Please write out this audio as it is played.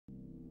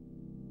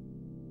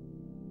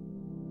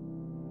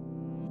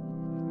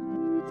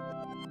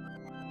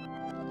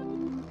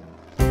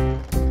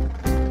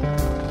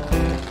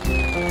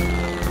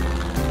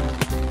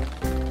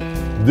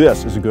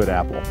This is a good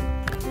apple.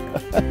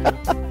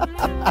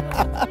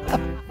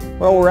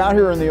 Well, we're out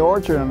here in the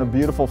orchard on a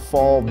beautiful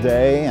fall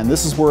day, and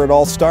this is where it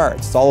all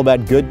starts. It's all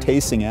about good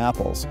tasting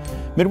apples.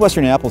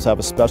 Midwestern apples have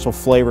a special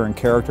flavor and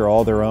character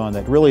all their own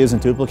that really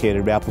isn't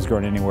duplicated by apples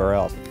grown anywhere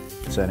else.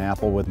 It's an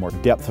apple with more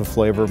depth of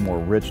flavor, more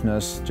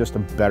richness, just a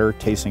better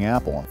tasting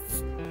apple.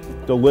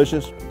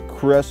 Delicious,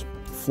 crisp,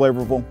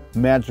 flavorful,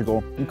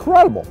 magical,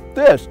 incredible.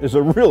 This is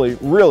a really,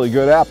 really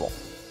good apple.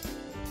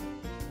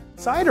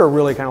 Cider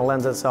really kind of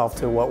lends itself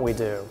to what we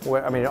do.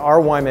 I mean, our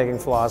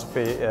winemaking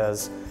philosophy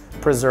is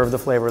preserve the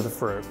flavor of the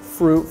fruit,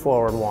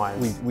 fruit-forward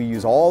wines. We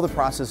use all the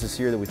processes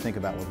here that we think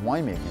about with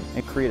winemaking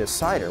and create a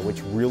cider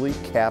which really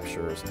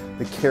captures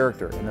the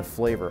character and the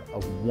flavor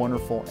of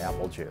wonderful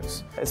apple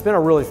juice. It's been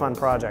a really fun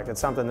project.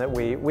 It's something that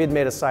we'd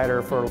made a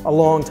cider for a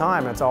long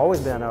time. It's always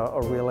been a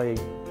really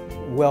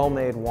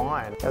well-made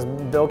wine. As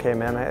Bill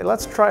came in, hey,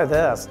 let's try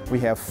this. We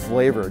have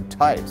flavored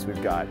types.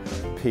 We've got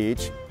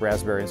peach,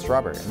 raspberry, and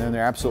strawberry, and then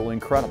they're absolutely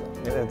incredible.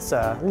 It's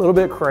a little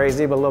bit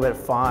crazy, but a little bit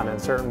fun,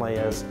 and certainly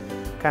is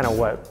kind of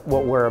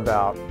what we're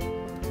about.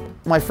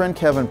 My friend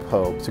Kevin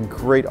Pope's a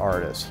great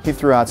artist. He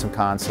threw out some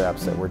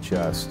concepts that were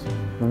just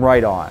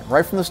right on,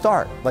 right from the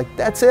start. Like,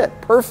 that's it,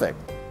 perfect.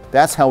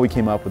 That's how we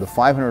came up with a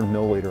 500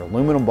 milliliter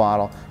aluminum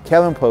bottle,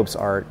 Kevin Pope's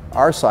art,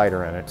 our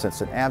cider in it. So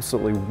it's an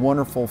absolutely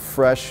wonderful,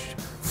 fresh,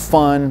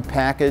 fun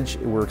package.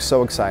 We're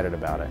so excited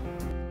about it.